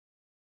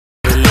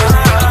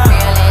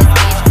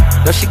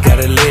know she got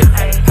it lit.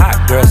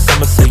 Hot girl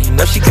summer, so you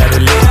know she got it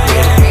lit.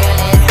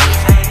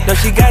 Yeah. Know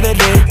she got it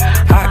lit.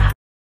 Hot.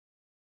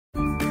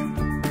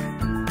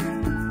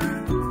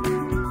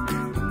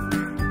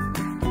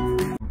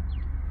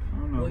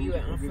 Where you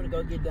at? I'm finna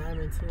go get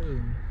Diamond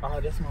too. Oh,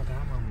 that's my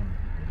godmama.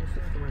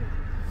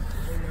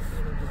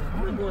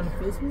 I'm not going to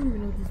Facebook. You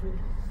know this way.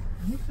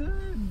 You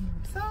could.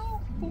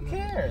 So, who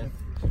cares?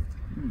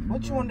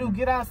 What you want to do?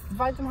 Get out,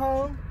 invite them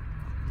home?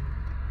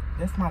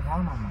 That's my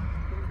godmama.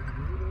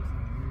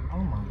 Oh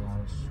my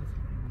gosh.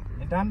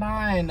 And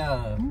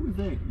Dandine, Who is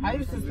that? I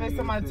used to expect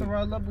somebody to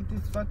roll up with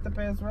this fucked up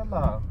ass roll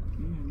off.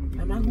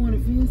 Am I going to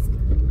Fisk?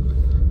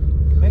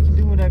 Make you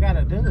do what I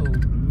gotta do.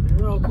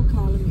 Bro, quit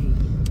calling me.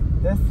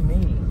 That's me.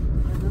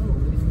 I know,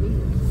 it's me.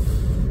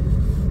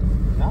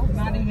 No, it's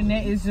not even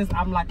that. It's just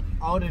I'm like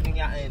older than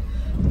y'all.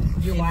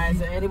 You're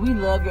wiser, and we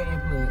love your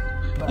input.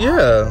 But Yeah.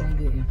 I don't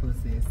good input,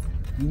 sis.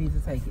 You need to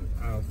take it.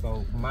 Oh,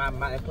 so my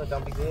input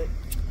don't be good?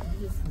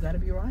 You just gotta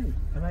be right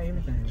about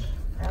everything.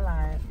 I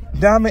lied.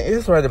 Diamond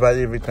is right about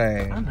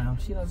everything. I know.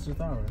 She knows she's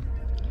thorough.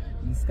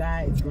 The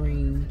sky is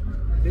green.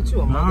 Bitch,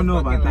 you a I don't know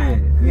about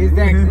motherfucking that. lie.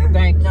 Exactly.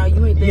 Thank you. No,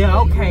 you ain't that Yeah,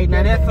 bad. okay.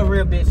 Now that's a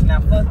real bitch. Now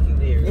fuck you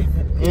there.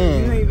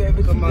 You ain't that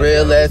bitch.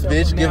 Real ass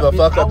bitch, give a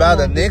fuck about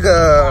a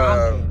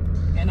nigga.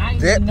 And I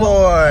ain't That even know-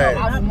 boy. I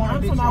I'm want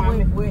talking to about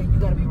where you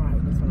gotta be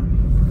right. That's what I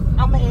mean.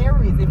 I'm an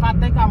Aries. If I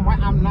think I'm right,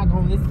 I'm not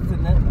gonna listen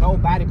to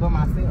nobody but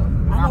myself. I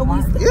know I'm we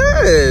right. still.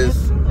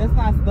 Yes. That's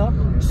not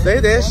stubborn. Say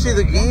that shit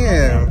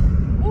again.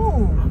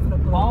 Ooh,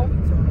 Paul,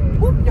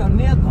 whoop your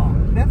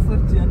nigga. That's what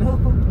you know.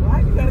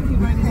 Why you gotta keep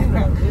bringing it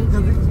up?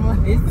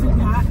 It's too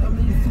hot. I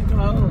mean, it's too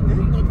cold. We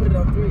gonna put it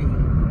on 3.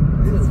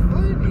 This is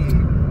funny.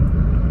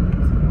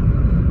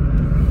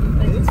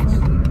 It's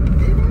funny.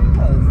 It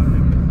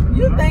is.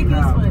 You think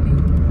it's funny?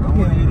 I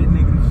want to hear that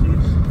nigga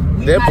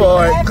shit. That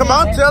boy. Come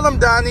on, tell him,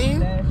 Donnie.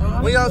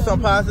 We on some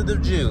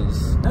positive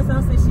juice. That's how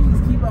I say she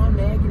just keep on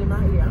nagging in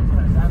my ear. I'm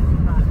trying to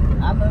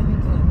I love you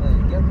too, but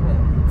guess what?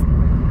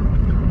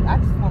 I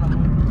just wanna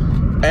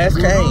move. Ask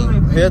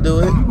Kane. He'll do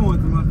it. You going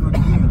to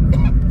motherfucking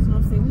That's what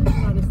I'm saying. We just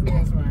want to see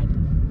us right.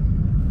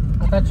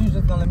 I thought you was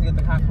just gonna let me get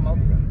the car come over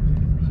here.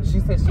 She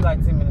said she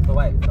like 10 minutes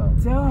away, so.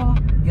 Tell her,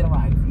 get a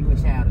wife. You a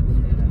child of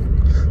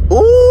good.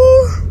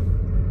 Ooh.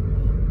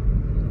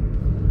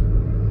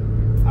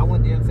 I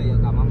wouldn't dare tell your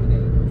mama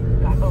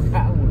that. I hope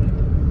I would.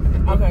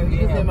 Okay, you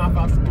just said my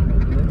foster mom.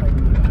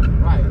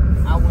 Right.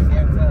 I wouldn't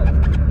dare tell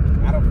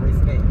her. Out of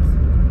respect.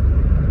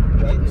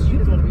 You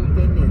just want to be with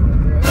that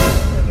nigga, girl.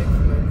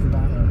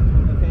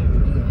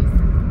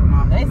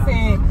 They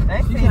said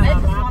they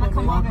just want to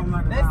come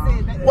over. They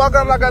said Walk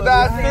up like a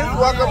dog, sis.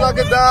 Walk up like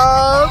a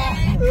dog.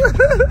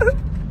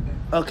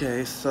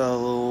 Okay,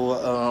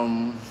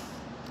 so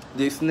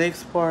this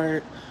next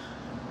part,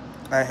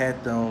 I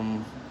had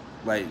them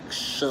like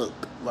shook.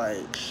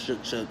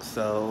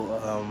 So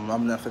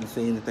I'm not gonna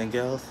say anything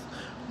else,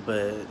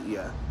 but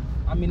yeah.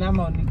 I mean, I'm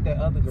gonna nick that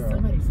other girl.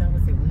 Somebody said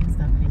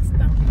Wingstop next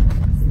stop.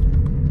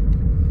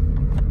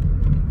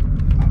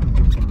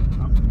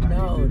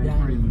 No,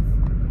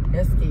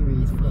 that's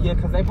scary as fuck. Yeah,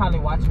 cause they probably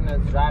watching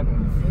us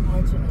driving. They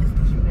watching us,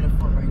 but you in a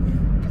front right now.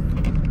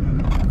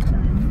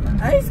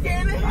 I ain't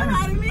scared the hell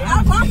out of me.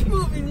 I watch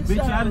movies and Bitch,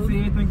 I done shows. see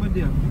everything but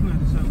them. You gonna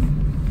have to show me.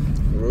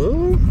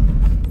 Ooh.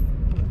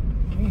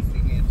 You ain't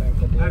seen anything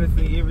but I done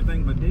see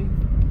everything but them.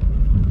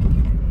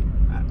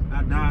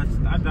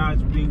 I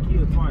dodged being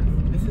killed twice.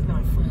 This is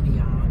not funny,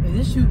 y'all. Is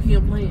this you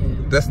Kim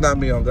playing? That's not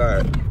me on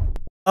God.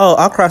 Oh,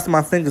 I crossed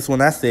my fingers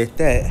when I said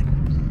that. It's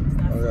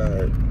not On funny.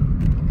 God.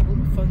 Who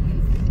the fuck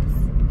is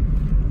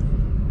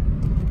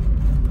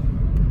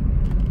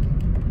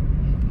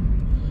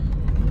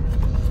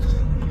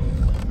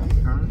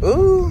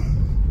Ooh.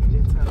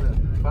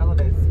 Follow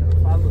that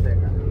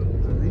guy.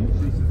 These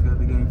bitches got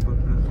the game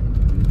fucked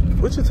up.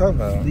 What you talking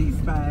about? These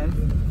spies.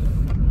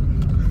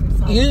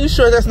 You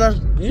sure that's not?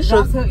 You this? sure?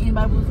 Y'all tell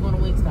anybody who's going to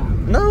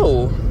Wingstop.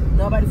 No.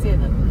 Nobody said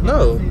nothing.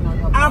 No.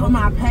 Off of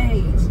my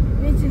page.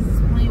 Bitches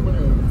is playing with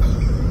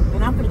us.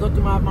 And I'm gonna go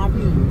through my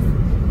views.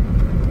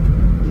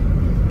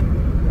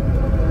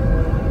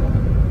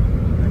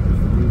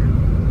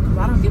 Cause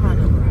I don't get my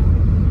number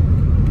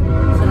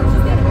out. So I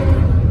just gotta go.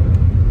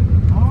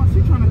 Oh, she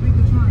trying to beat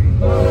the train. You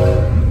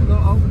can go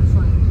over the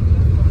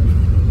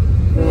train.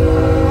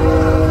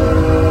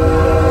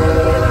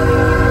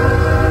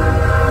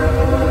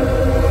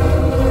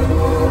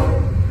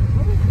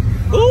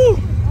 Ooh.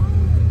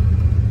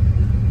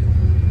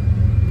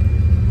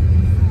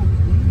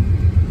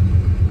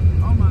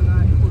 Oh my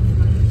God, it was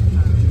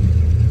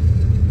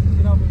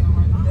Get over here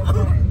right now.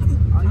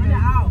 Turn it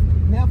out.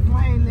 Left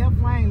lane, left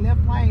lane,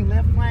 left lane,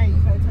 left lane.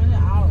 Okay, turn it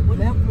out. What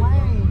Left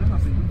lane.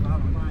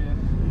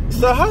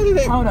 So how did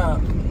they? Hold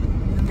up.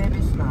 The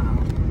baby smile.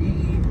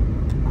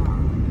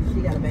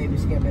 She got a baby.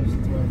 She got a baby.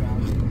 She's worried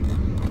about it.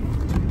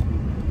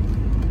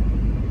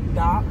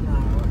 Stop. No.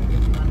 I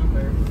get my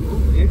number.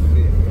 Ooh, it's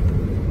it.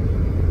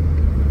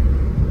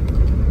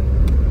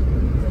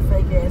 It's a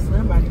fake ass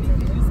number. I can tell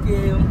you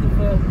scared. What the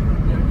fuck?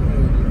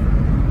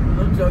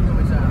 I'm joking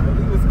with y'all.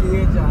 We was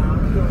scared, y'all.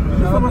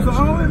 was like,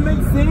 oh, it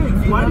makes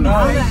sense. Why do you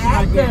I'm an act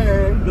like that?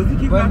 actor. Does he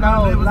keep But acting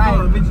no, like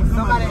like, bitch,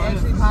 somebody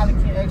actually probably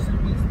can actually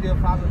be still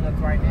following us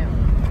right now.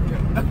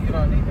 You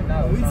don't even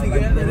know. We So,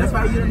 together. like, That's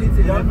why you don't need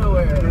to go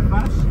nowhere. If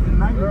I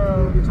not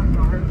girl, bitch, I'm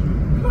gonna hurt you.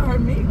 You gonna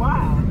hurt me?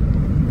 Why?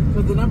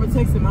 Cause the number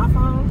texted my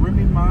phone.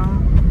 Remy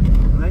mom,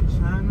 Black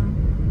China.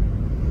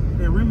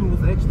 And Remy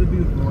was actually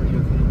beautiful right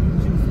here.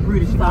 She was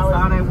pretty. She lost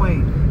all that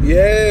weight.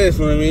 Yes,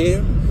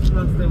 Remy. She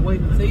lost that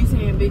weight. So you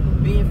saying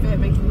being fat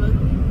makes you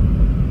ugly?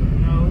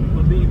 No,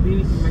 but being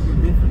big can make a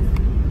difference.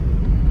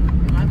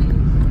 I mean,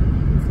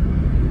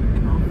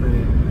 I'm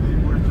fat. She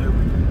worked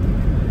everything.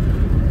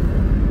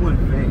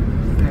 Wasn't fat.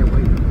 She had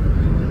weight.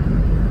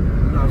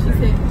 she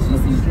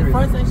said the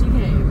first time she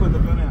came. Put the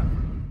gun out.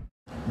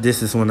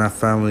 This is when I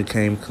finally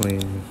came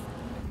clean.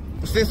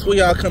 Since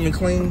we all coming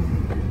clean,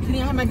 Can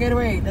you have my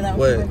Gatorade that I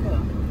What? was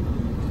up?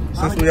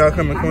 since we all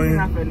coming I'm clean.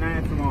 off at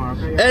 9 tomorrow,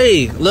 okay?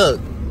 Hey,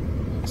 look.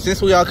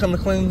 Since we all coming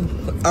clean,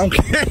 I'm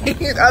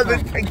kidding. I've been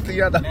texting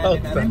y'all the whole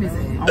Let me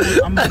time. see.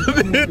 I'm gonna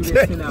do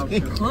this 10 hours.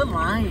 Quit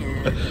lying.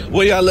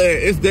 Where y'all at?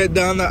 It's that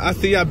down there. I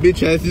see y'all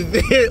bitch asses.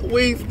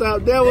 We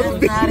stop. That was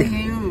That's not bitch.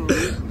 you.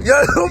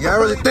 Y'all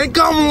really think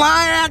I'm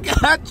lying? I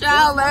got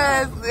y'all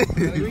asses.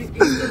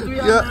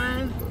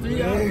 309.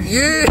 309.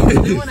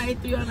 Yeah. You want to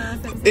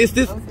 8309? It's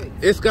this.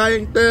 This guy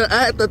ain't there.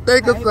 I had to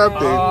think of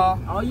something.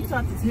 Oh, you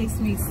tried to text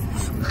me.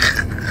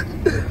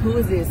 Who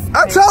is this?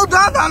 I told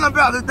Don Don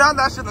about it. Don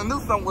Don should have knew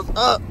something was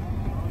up.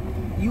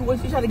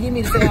 What you trying to get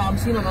me to say? I'm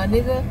cheating on my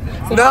nigga?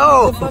 So No.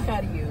 I beat the fuck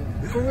out of you.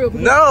 For real.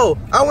 No,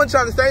 I wasn't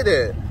trying to say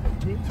that.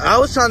 I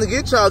was trying to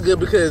get y'all good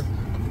because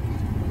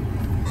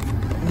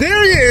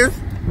there he is.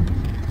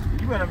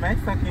 You better make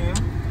fucking.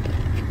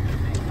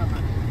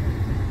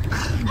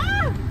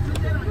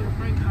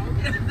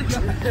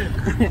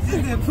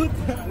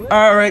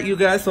 All right, you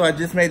guys. So I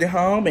just made it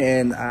home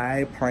and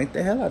I pranked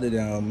the hell out of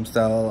them.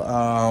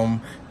 So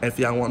if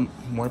y'all want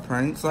more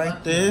pranks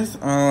like this,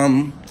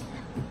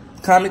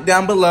 comment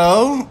down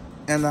below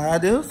and I'll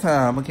do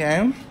some.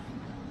 Okay.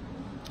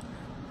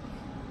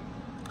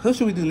 Who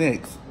should we do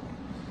next?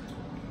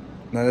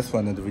 No, that's for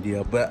another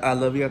video. But I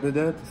love you after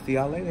that. See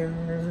y'all later.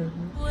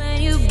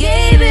 When you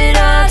gave it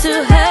all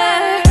to her.